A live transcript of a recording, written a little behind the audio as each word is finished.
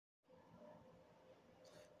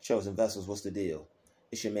Chosen Vessels, what's the deal?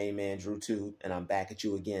 It's your main man, Druuill, and I'm back at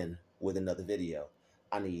you again with another video.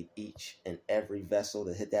 I need each and every vessel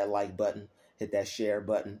to hit that like button, hit that share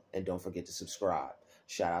button, and don't forget to subscribe.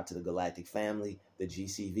 Shout out to the Galactic family, the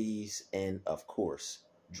GCVs, and of course,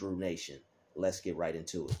 Drew Nation. Let's get right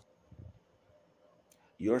into it.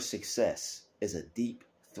 Your success is a deep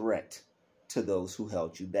threat to those who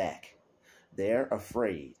held you back. They're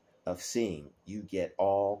afraid of seeing you get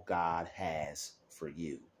all God has for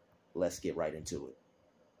you. Let's get right into it.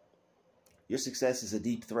 Your success is a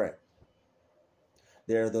deep threat.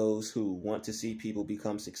 There are those who want to see people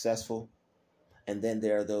become successful, and then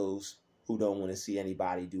there are those who don't want to see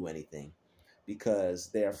anybody do anything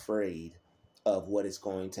because they're afraid of what it's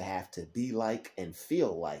going to have to be like and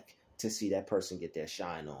feel like to see that person get their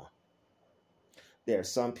shine on. There are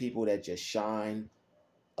some people that just shine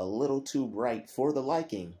a little too bright for the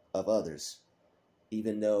liking of others,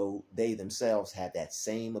 even though they themselves have that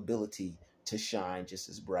same ability to shine just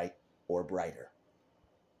as bright or brighter.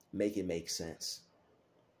 Make it make sense.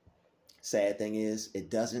 Sad thing is, it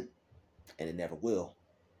doesn't, and it never will.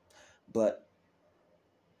 But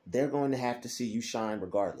they're going to have to see you shine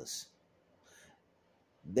regardless.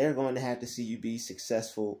 They're going to have to see you be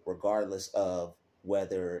successful regardless of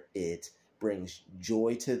whether it brings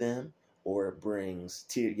joy to them or it brings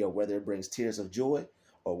whether it brings tears of joy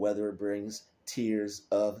or whether it brings tears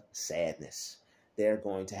of sadness. They're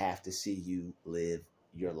going to have to see you live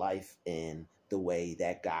your life in the way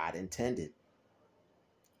that God intended,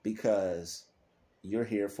 because you're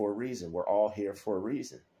here for a reason. We're all here for a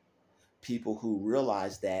reason. People who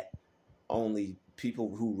realize that, only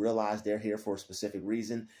people who realize they're here for a specific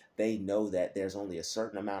reason, they know that there's only a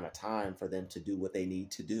certain amount of time for them to do what they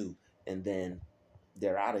need to do, and then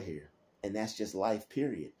they're out of here. And that's just life,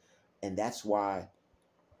 period. And that's why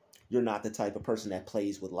you're not the type of person that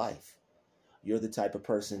plays with life. You're the type of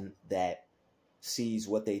person that sees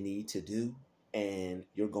what they need to do, and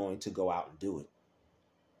you're going to go out and do it.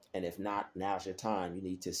 And if not, now's your time. You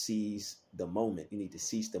need to seize the moment. You need to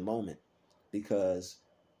seize the moment, because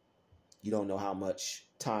you don't know how much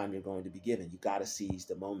time you're going to be given. You got to seize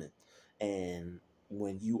the moment. And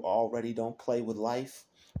when you already don't play with life,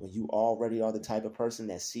 when you already are the type of person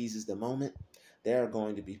that seizes the moment, there are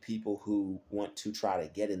going to be people who want to try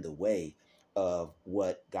to get in the way of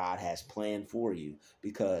what God has planned for you,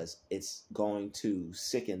 because it's going to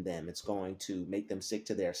sicken them. It's going to make them sick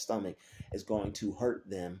to their stomach. It's going to hurt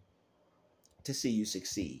them to see you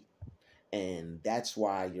succeed. And that's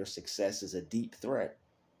why your success is a deep threat.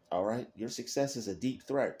 All right. Your success is a deep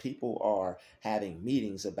threat. People are having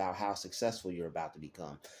meetings about how successful you're about to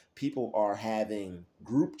become. People are having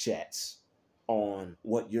group chats on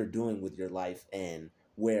what you're doing with your life and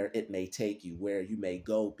where it may take you, where you may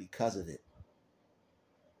go because of it.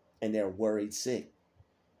 And they're worried sick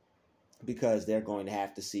because they're going to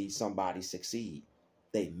have to see somebody succeed.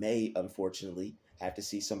 They may, unfortunately, have to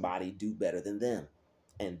see somebody do better than them.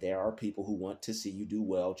 And there are people who want to see you do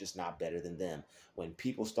well, just not better than them. When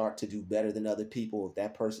people start to do better than other people, if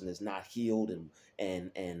that person is not healed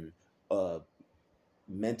and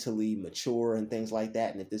mentally mature and things like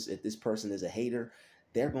that, and if this person is a hater,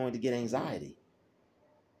 they're going to get anxiety.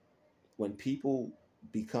 When people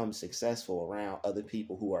become successful around other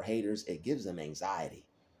people who are haters, it gives them anxiety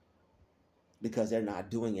because they're not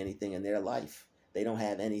doing anything in their life. They don't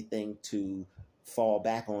have anything to fall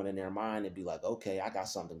back on in their mind and be like, okay, I got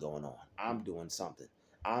something going on. I'm doing something.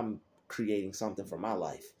 I'm creating something for my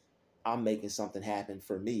life. I'm making something happen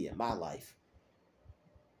for me in my life.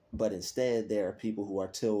 But instead, there are people who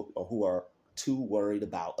are too worried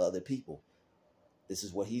about other people. This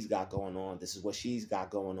is what he's got going on. This is what she's got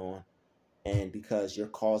going on. And because you're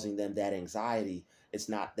causing them that anxiety, it's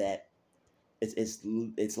not that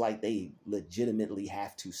it's like they legitimately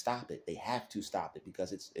have to stop it. They have to stop it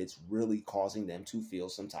because it's really causing them to feel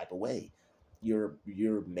some type of way. You're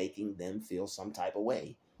making them feel some type of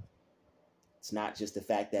way. It's not just the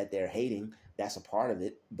fact that they're hating. That's a part of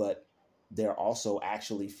it, but they're also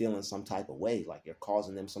actually feeling some type of way. Like you're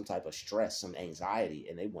causing them some type of stress, some anxiety,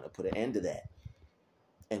 and they want to put an end to that.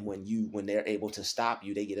 And when they're able to stop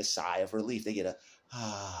you, they get a sigh of relief. They get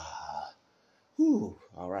whew,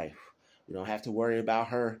 all right. We don't have to worry about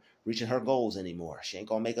her reaching her goals anymore. She ain't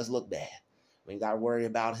going to make us look bad. We ain't got to worry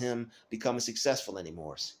about him becoming successful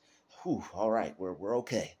anymore. Whew, all right, we're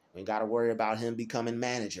okay. We ain't got to worry about him becoming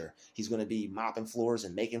manager. He's going to be mopping floors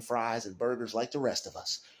and making fries and burgers like the rest of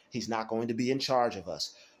us. He's not going to be in charge of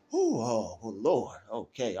us. Whew, oh, Lord.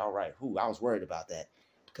 Okay, all right. Whew, I was worried about that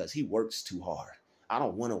because he works too hard. I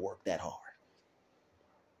don't want to work that hard.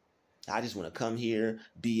 I just want to come here,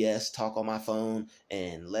 BS, talk on my phone,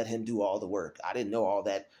 and let him do all the work. I didn't know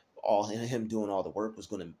all him doing all the work was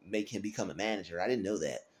going to make him become a manager. I didn't know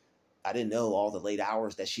that. I didn't know all the late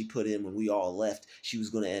hours that she put in when we all left. She was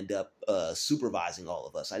going to end up supervising all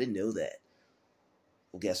of us. I didn't know that.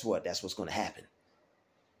 Well, guess what? That's what's going to happen.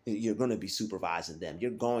 You're going to be supervising them. You're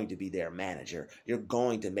going to be their manager. You're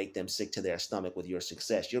going to make them sick to their stomach with your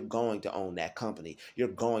success. You're going to own that company. You're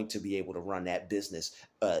going to be able to run that business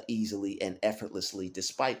easily and effortlessly,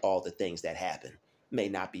 despite all the things that happen. May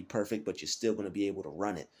not be perfect, but you're still going to be able to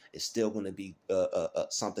run it. It's still going to be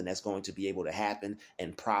something that's going to be able to happen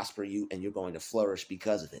and prosper you, and you're going to flourish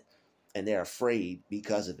because of it. And they're afraid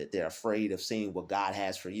because of it. They're afraid of seeing what God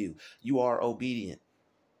has for you. You are obedient.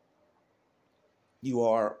 You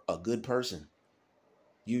are a good person.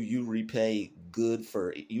 You repay good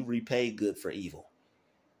for evil.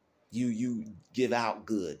 You give out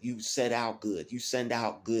good. You set out good. You send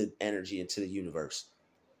out good energy into the universe.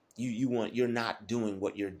 You're not doing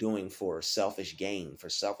what you're doing for selfish gain, for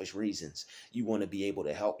selfish reasons. You want to be able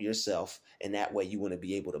to help yourself, and that way you want to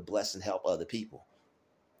be able to bless and help other people.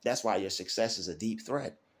 That's why your success is a deep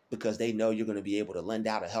threat, because they know you're going to be able to lend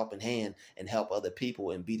out a helping hand and help other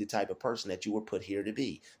people and be the type of person that you were put here to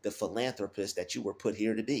be, the philanthropist that you were put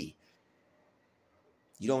here to be.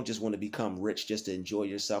 You don't just want to become rich just to enjoy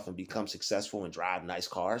yourself and become successful and drive nice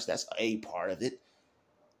cars. That's a part of it.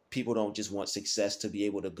 People don't just want success to be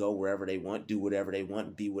able to go wherever they want, do whatever they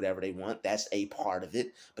want, be whatever they want. That's a part of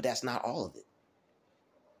it, but that's not all of it.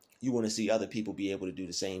 You want to see other people be able to do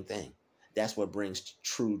the same thing. That's what brings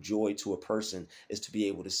true joy to a person, is to be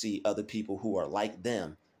able to see other people who are like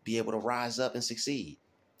them be able to rise up and succeed.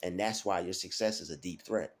 And that's why your success is a deep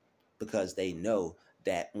threat, because they know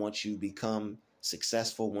that once you become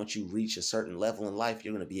successful, once you reach a certain level in life,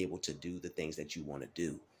 you're going to be able to do the things that you want to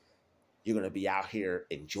do. You're going to be out here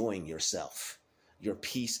enjoying yourself. Your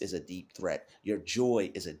peace is a deep threat. Your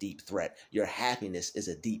joy is a deep threat. Your happiness is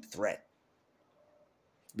a deep threat.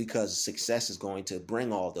 Because success is going to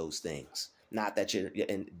bring all those things. Not that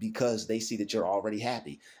and because they see that you're already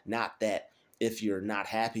happy. Not that if you're not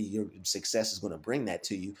happy, your success is going to bring that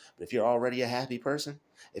to you. But if you're already a happy person,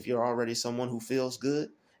 if you're already someone who feels good,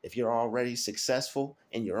 if you're already successful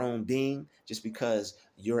in your own being, just because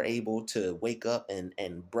you're able to wake up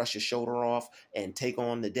and brush your shoulder off and take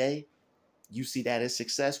on the day, you see that as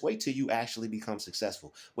success. Wait till you actually become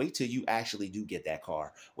successful. Wait till you actually do get that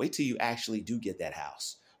car. Wait till you actually do get that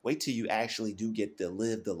house. Wait till you actually do get to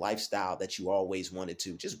live the lifestyle that you always wanted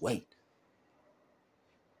to. Just wait.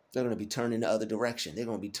 They're going to be turning the other direction. They're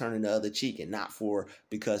going to be turning the other cheek, and not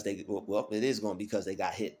because they, well, it is going to be because they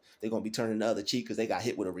got hit. They're going to be turning the other cheek because they got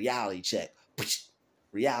hit with a reality check.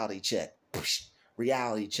 Reality check.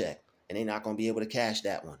 Reality check. And they're not going to be able to cash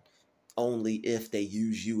that one. Only if they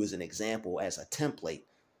use you as an example, as a template.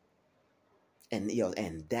 And,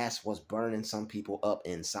 and that's what's burning some people up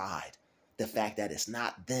inside. The fact that it's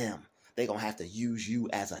not them. They're going to have to use you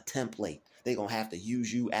as a template. They're going to have to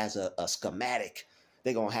use you as a schematic.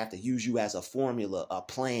 They're going to have to use you as a formula, a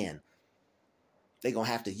plan. They're going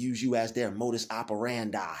to have to use you as their modus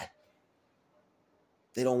operandi.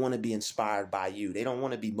 They don't want to be inspired by you. They don't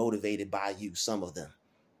want to be motivated by you, some of them.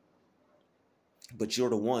 But you were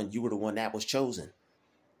the one that was chosen.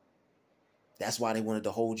 That's why they wanted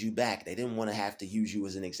to hold you back. They didn't want to have to use you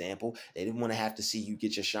as an example. They didn't want to have to see you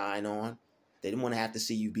get your shine on. They didn't want to have to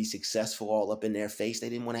see you be successful all up in their face. They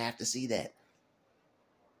didn't want to have to see that.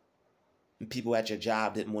 And people at your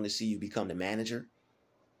job didn't want to see you become the manager.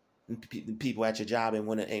 And people at your job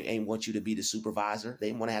ain't want you to be the supervisor. They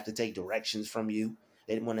didn't want to have to take directions from you.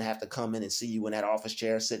 They didn't want to have to come in and see you in that office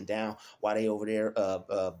chair sitting down while they over there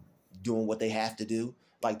doing what they have to do,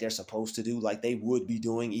 like they're supposed to do, like they would be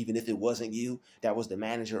doing even if it wasn't you that was the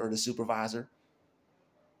manager or the supervisor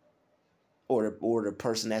or the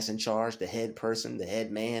person that's in charge, the head person, the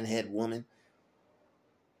head man, head woman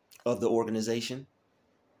of the organization.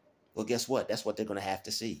 Well, guess what? That's what they're going to have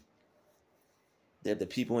to see. They're the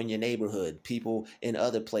people in your neighborhood, people in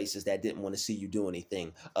other places that didn't want to see you do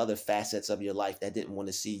anything, other facets of your life that didn't want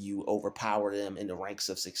to see you overpower them in the ranks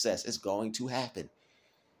of success. It's going to happen.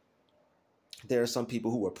 There are some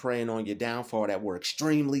people who were preying on your downfall that were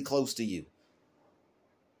extremely close to you.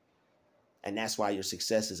 And that's why your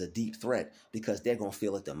success is a deep threat, because they're going to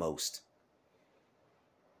feel it the most.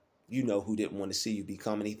 You know who didn't want to see you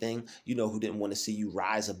become anything. You know who didn't want to see you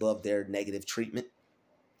rise above their negative treatment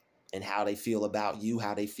and how they feel about you,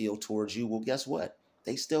 how they feel towards you. Well, guess what?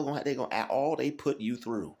 They're going to all they put you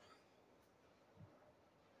through.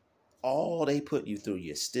 All they put you through,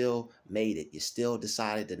 you still made it. You still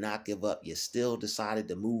decided to not give up. You still decided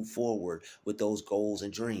to move forward with those goals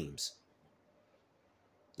and dreams.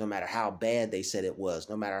 No matter how bad they said it was,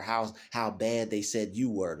 no matter how bad they said you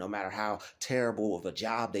were, no matter how terrible of a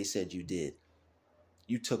job they said you did.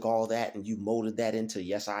 You took all that and you molded that into,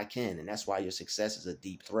 yes, I can. And that's why your success is a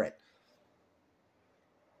deep threat.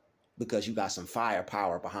 Because you got some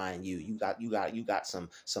firepower behind you. You got some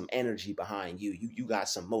energy behind you. You got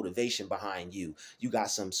some motivation behind you. You got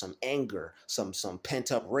some anger, some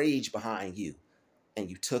pent-up rage behind you. And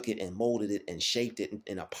you took it and molded it and shaped it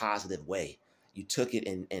in a positive way. You took it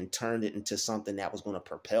and turned it into something that was going to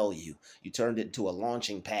propel you. You turned it into a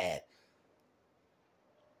launching pad.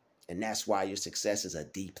 And that's why your success is a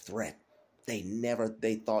deep threat.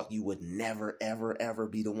 They thought you would never, ever, ever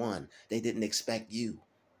be the one. They didn't expect you.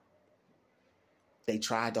 They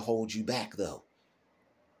tried to hold you back, though.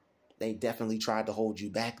 They definitely tried to hold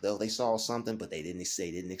you back, though. They saw something, but they didn't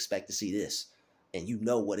expect to see this. And you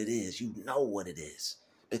know what it is. You know what it is.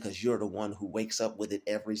 Because you're the one who wakes up with it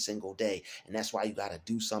every single day. And that's why you got to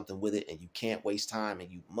do something with it. And you can't waste time. And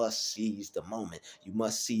you must seize the moment. You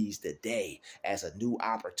must seize the day as a new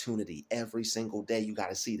opportunity. Every single day, you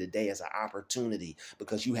got to see the day as an opportunity.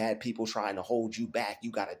 Because you had people trying to hold you back.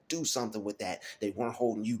 You got to do something with that. They weren't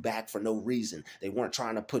holding you back for no reason. They weren't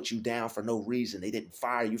trying to put you down for no reason. They didn't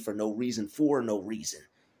fire you for no reason.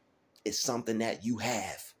 It's something that you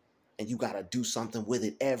have. And you got to do something with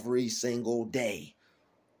it every single day.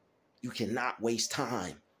 You cannot waste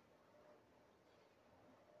time.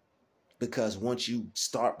 Because once you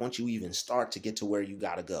even start to get to where you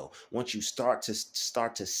got to go, once you start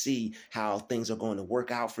to see how things are going to work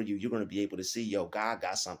out for you, you're going to be able to see, yo, God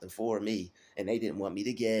got something for me and they didn't want me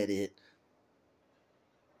to get it.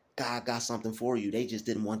 God got something for you. They just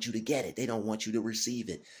didn't want you to get it. They don't want you to receive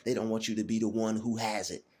it. They don't want you to be the one who has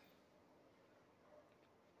it.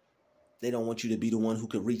 They don't want you to be the one who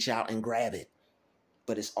could reach out and grab it.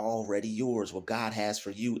 But it's already yours. What God has for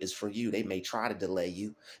you is for you. They may try to delay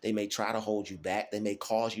you. They may try to hold you back. They may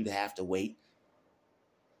cause you to have to wait.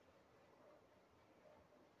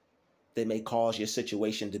 They may cause your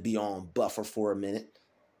situation to be on buffer for a minute.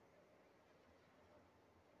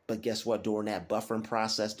 But guess what? During that buffering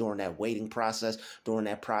process, during that waiting process, during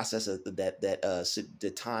that process of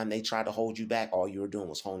the time they tried to hold you back, all you were doing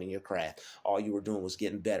was honing your craft. All you were doing was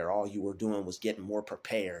getting better. All you were doing was getting more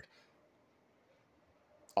prepared.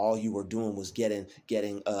 All you were doing was getting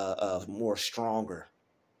more stronger,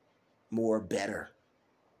 more better.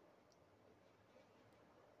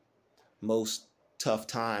 Most tough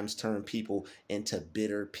times turn people into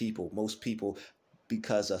bitter people. Most people,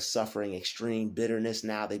 because of suffering extreme bitterness,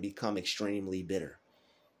 now they become extremely bitter.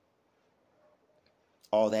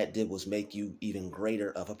 All that did was make you even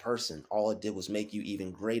greater of a person. All it did was make you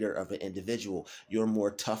even greater of an individual. You're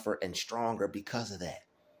more tougher and stronger because of that.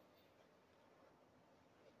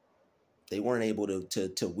 They weren't able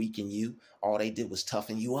to weaken you. All they did was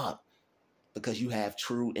toughen you up because you have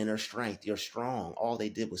true inner strength. You're strong. All they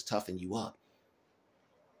did was toughen you up.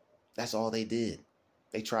 That's all they did.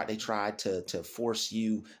 They tried to force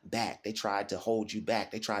you back. They tried to hold you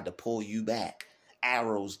back. They tried to pull you back.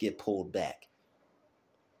 Arrows get pulled back.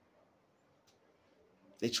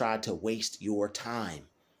 They tried to waste your time.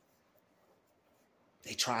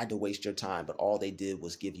 They tried to waste your time, but all they did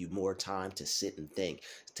was give you more time to sit and think,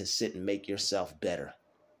 to sit and make yourself better.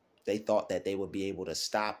 They thought that they would be able to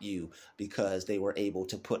stop you because they were able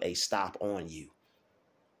to put a stop on you.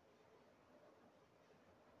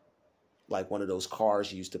 Like one of those cars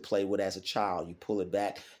you used to play with as a child. You pull it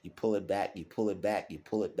back, you pull it back, you pull it back, you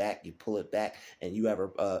pull it back, you pull it back. And you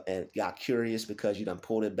ever and got curious because you done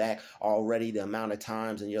pulled it back already the amount of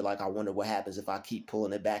times. And you're like, I wonder what happens if I keep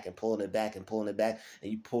pulling it back and pulling it back and pulling it back. And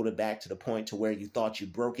you pulled it back to the point to where you thought you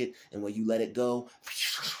broke it. And when you let it go,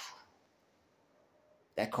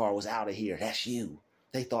 that car was out of here. That's you.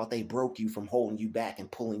 They thought they broke you from holding you back and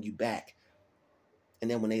pulling you back. And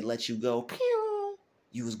then when they let you go, pew,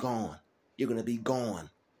 you was gone. You're going to be gone.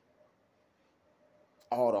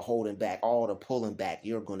 All the holding back, all the pulling back,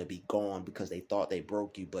 you're going to be gone because they thought they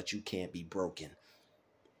broke you, but you can't be broken.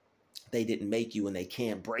 They didn't make you and they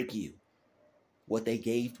can't break you. What they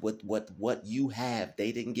gave, what you have,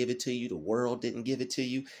 they didn't give it to you. The world didn't give it to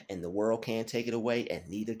you, and the world can't take it away, and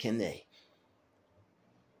neither can they.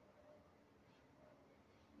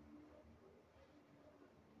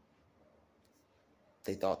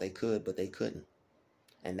 They thought they could, but they couldn't.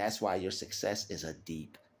 And that's why your success is a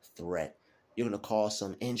deep threat. You're going to cause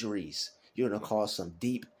some injuries. You're going to cause some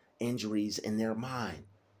deep injuries in their mind.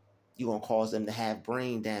 You're going to cause them to have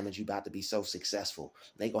brain damage. You're about to be so successful.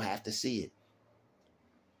 They're going to have to see it.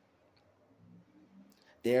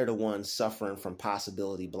 They're the ones suffering from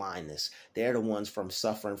possibility blindness. They're the ones from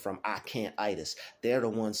suffering from I can't-itis. They're the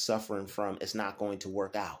ones suffering from it's not going to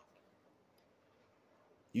work out.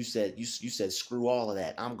 You said screw all of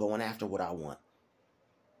that. I'm going after what I want.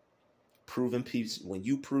 Proving people, when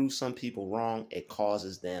you prove some people wrong, it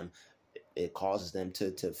causes them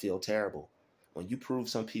to feel terrible. When you prove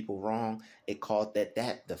some people wrong, it causes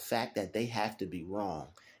the fact that they have to be wrong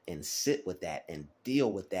and sit with that and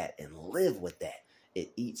deal with that and live with that.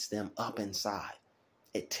 It eats them up inside.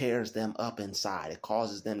 It tears them up inside. It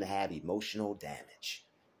causes them to have emotional damage.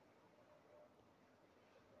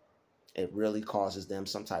 It really causes them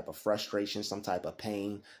some type of frustration, some type of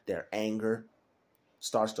pain. Their anger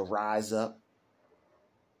starts to rise up.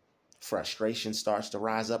 Frustration starts to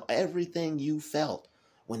rise up. Everything you felt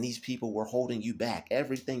when these people were holding you back,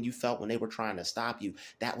 everything you felt when they were trying to stop you,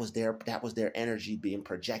 that was their energy being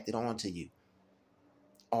projected onto you.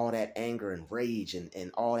 All that anger and rage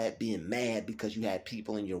and all that being mad because you had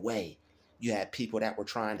people in your way. You had people that were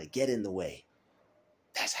trying to get in the way.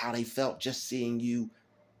 That's how they felt just seeing you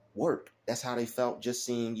work. That's how they felt just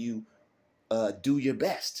seeing you do your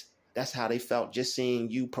best. That's how they felt just seeing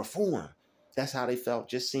you perform. That's how they felt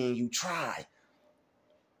just seeing you try.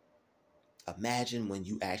 Imagine when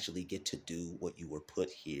you actually get to do what you were put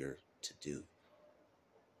here to do.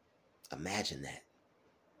 Imagine that.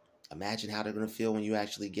 Imagine how they're going to feel when you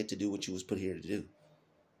actually get to do what you was put here to do.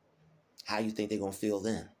 How you think they're going to feel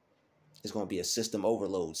then? It's going to be a system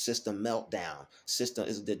overload, system meltdown.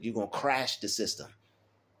 You're going to crash the system.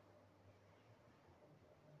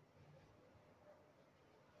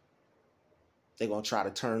 They're going to try to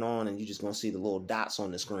turn on and you're just going to see the little dots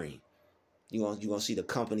on the screen. You're going to see the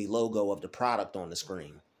company logo of the product on the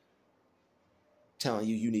screen. Telling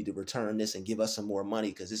you need to return this and give us some more money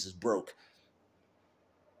because this is broke.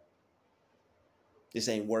 This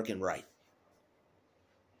ain't working right.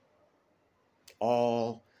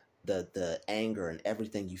 All the anger and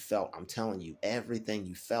everything you felt, I'm telling you, everything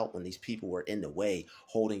you felt when these people were in the way,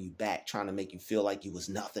 holding you back, trying to make you feel like you was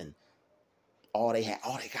nothing. All they got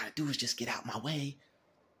to do is just get out my way.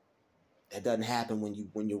 That doesn't happen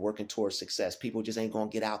when you're working towards success. People just ain't going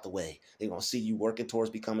to get out the way. They're going to see you working towards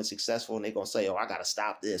becoming successful and they're going to say, "Oh, I got to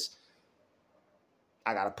stop this.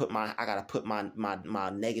 I got to put my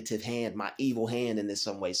negative hand, my evil hand in this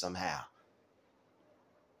some way, somehow.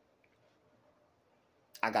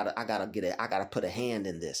 I got to put a hand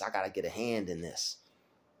in this. I got to get a hand in this."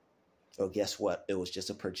 So guess what? It was just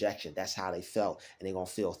a projection. That's how they felt. And they're going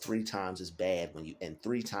to feel 3 times as bad and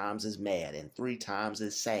 3 times as mad and 3 times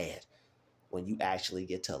as sad when you actually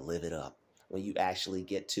get to live it up. When you actually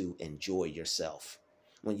get to enjoy yourself.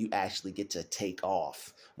 When you actually get to take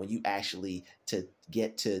off. When you actually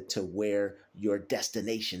get to where your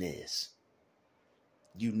destination is.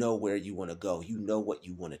 You know where you want to go. You know what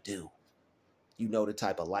you want to do. You know the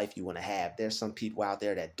type of life you want to have. There's some people out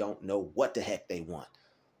there that don't know what the heck they want.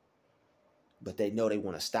 But they know they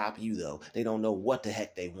want to stop you, though. They don't know what the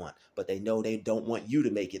heck they want. But they know they don't want you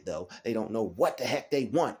to make it, though. They don't know what the heck they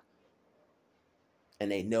want.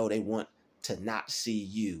 And they know they want to not see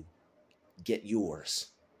you get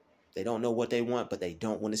yours. They don't know what they want, but they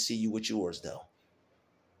don't want to see you with yours, though.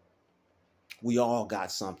 We all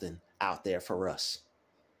got something out there for us.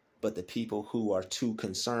 But the people who are too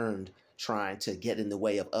concerned trying to get in the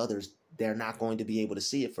way of others, they're not going to be able to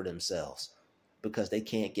see it for themselves. Because they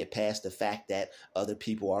can't get past the fact that other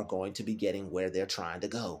people are going to be getting where they're trying to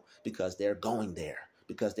go. Because they're going there.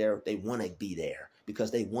 Because they want to be there. Because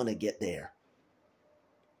they want to get there.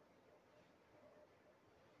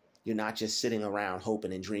 You're not just sitting around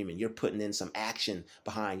hoping and dreaming. You're putting in some action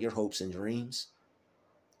behind your hopes and dreams.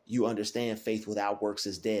 You understand faith without works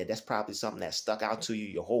is dead. That's probably something that stuck out to you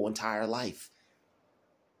your whole entire life.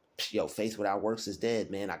 Yo, faith without works is dead,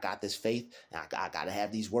 man. I got this faith. And I got to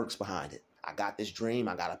have these works behind it. I got this dream.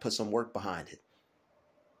 I got to put some work behind it.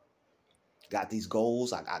 Got these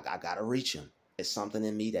goals. I got to reach them. It's something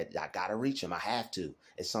in me that I got to reach them. I have to.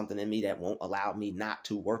 It's something in me that won't allow me not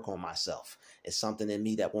to work on myself. It's something in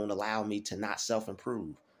me that won't allow me to not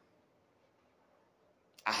self-improve.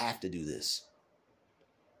 I have to do this.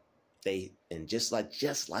 Just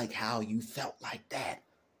like how you felt like that,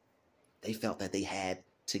 they felt that they had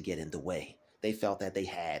to get in the way. They felt that they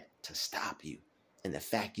had to stop you. And the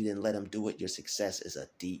fact you didn't let them do it, your success is a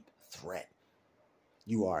deep threat.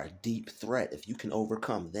 You are a deep threat. If you can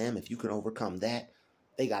overcome them, if you can overcome that,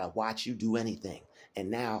 they got to watch you do anything.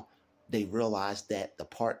 And now they realize that the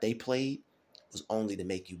part they played was only to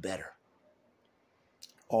make you better.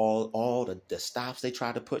 All the stops they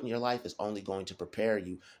try to put in your life is only going to prepare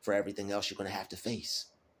you for everything else you're going to have to face.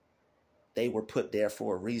 They were put there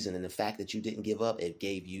for a reason. And the fact that you didn't give up, it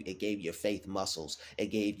gave your faith muscles. It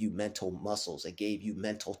gave you mental muscles. It gave you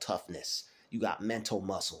mental toughness. You got mental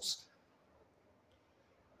muscles.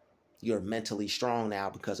 You're mentally strong now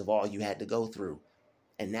because of all you had to go through.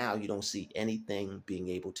 And now you don't see anything being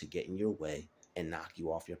able to get in your way and knock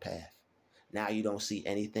you off your path. Now you don't see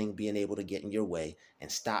anything being able to get in your way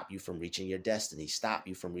and stop you from reaching your destiny, stop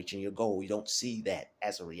you from reaching your goal. You don't see that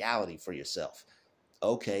as a reality for yourself.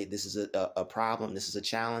 Okay, this is a problem. This is a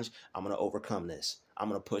challenge. I'm going to overcome this. I'm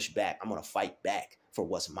going to push back. I'm going to fight back for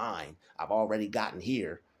what's mine. I've already gotten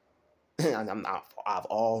here. I've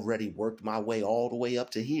already worked my way all the way up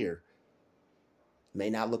to here. May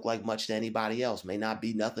not look like much to anybody else. May not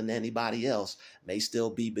be nothing to anybody else. May still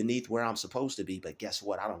be beneath where I'm supposed to be. But guess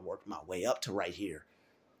what? I done worked my way up to right here.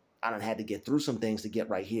 I done had to get through some things to get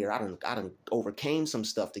right here. I done overcame some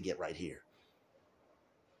stuff to get right here.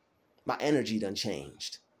 My energy done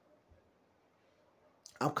changed.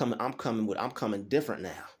 I'm coming different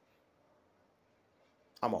now.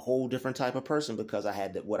 I'm a whole different type of person because I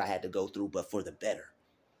had what I had to go through, but for the better.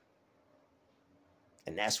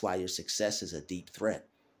 And that's why your success is a deep threat.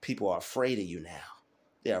 People are afraid of you now.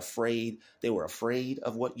 They're afraid. They were afraid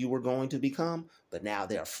of what you were going to become, but now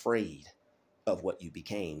they're afraid of what you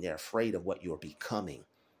became. They're afraid of what you're becoming.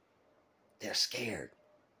 They're scared.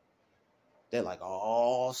 They're like,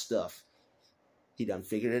 oh, stuff. He done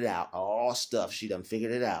figured it out. Oh, stuff. She done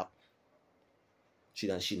figured it out. She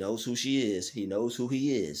knows who she is. He knows who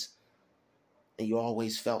he is. And you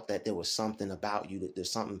always felt that there was something about you, that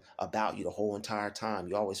there's something about you the whole entire time.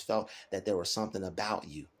 You always felt that there was something about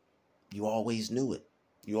you. You always knew it.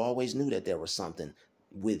 You always knew that there was something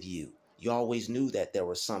with you. You always knew that there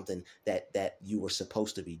was something that you were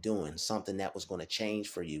supposed to be doing, something that was going to change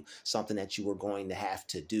for you, something that you were going to have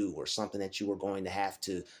to do, or something that you were going to have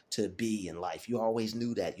to be in life. You always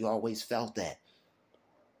knew that. You always felt that.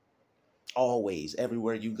 Always,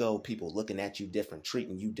 everywhere you go, people looking at you different,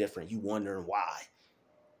 treating you different. You wondering why.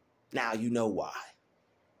 Now you know why.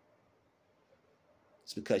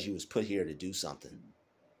 It's because you was put here to do something.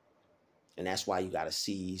 And that's why you got to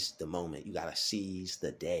seize the moment. You got to seize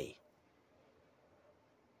the day.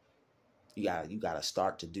 You got to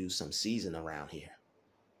start to do some season around here.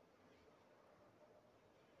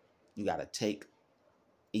 You got to take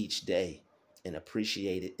each day and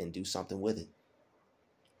appreciate it and do something with it.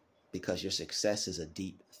 Because your success is a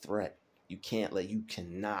deep threat. You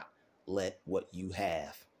cannot let what you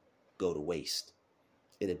have go to waste.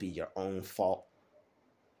 It'll be your own fault.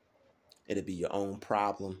 It'll be your own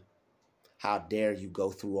problem. How dare you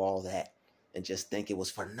go through all that and just think it was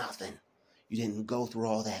for nothing? You didn't go through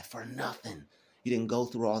all that for nothing. You didn't go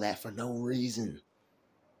through all that for no reason.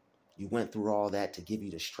 You went through all that to give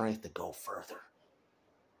you the strength to go further.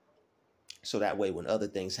 So that way, when other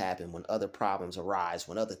things happen, when other problems arise,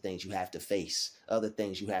 when other things you have to face, other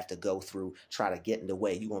things you have to go through, try to get in the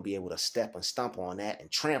way, you're going to be able to step and stomp on that and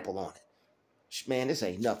trample on it. Man, this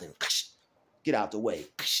ain't nothing. Get out the way.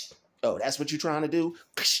 Oh, that's what you're trying to do?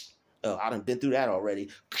 Oh, I done been through that already.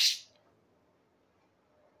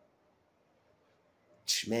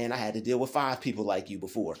 Man, I had to deal with 5 people like you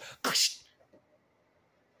before.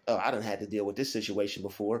 Oh, I done had to deal with this situation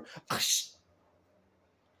before.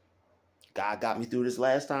 God got me through this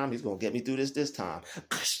last time. He's going to get me through this time.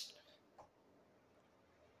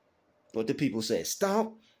 What the people say?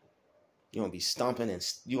 Stomp. You're going to be stomping and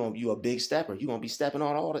you a big stepper. You're going to be stepping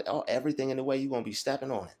on everything in the way. You're going to be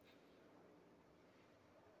stepping on it.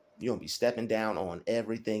 You're going to be stepping down on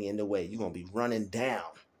everything in the way. You're going to be running down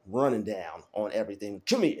on everything.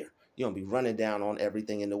 Come here. You're going to be running down on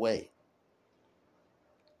everything in the way.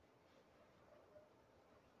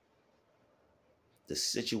 The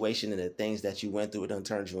situation and the things that you went through, it done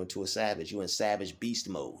turned you into a savage. You in savage beast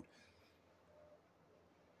mode.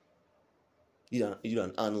 You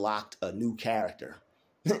done unlocked a new character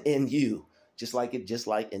in you. Just like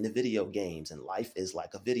in the video games. And life is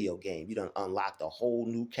like a video game. You done unlocked a whole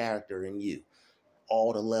new character in you.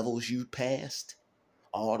 All the levels you passed,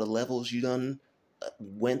 all the levels you done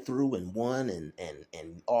went through and won,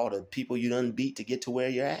 and all the people you done beat to get to where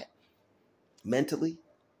you're at mentally.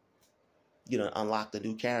 You done unlocked a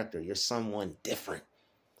new character. You're someone different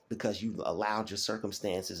because you allowed your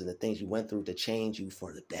circumstances and the things you went through to change you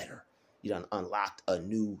for the better. You done unlocked a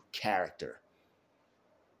new character.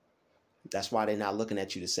 That's why they're not looking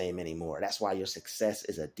at you the same anymore. That's why your success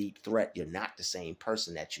is a deep threat. You're not the same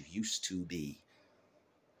person that you used to be.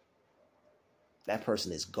 That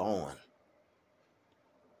person is gone.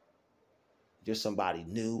 You're somebody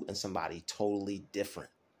new and somebody totally different.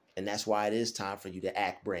 And that's why it is time for you to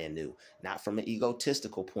act brand new. Not from an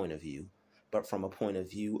egotistical point of view, but from a point of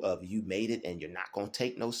view of you made it and you're not going to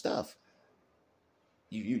take no stuff.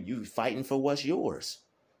 You fighting for what's yours.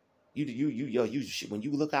 When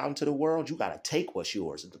you look out into the world, you got to take what's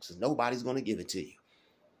yours because nobody's going to give it to you.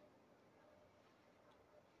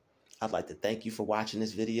 I'd like to thank you for watching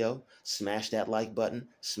this video. Smash that like button,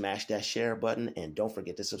 smash that share button, and don't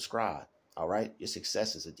forget to subscribe. All right? Your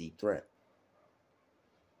success is a deep threat.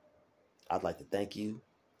 I'd like to thank you.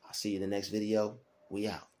 I'll see you in the next video. We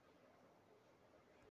out.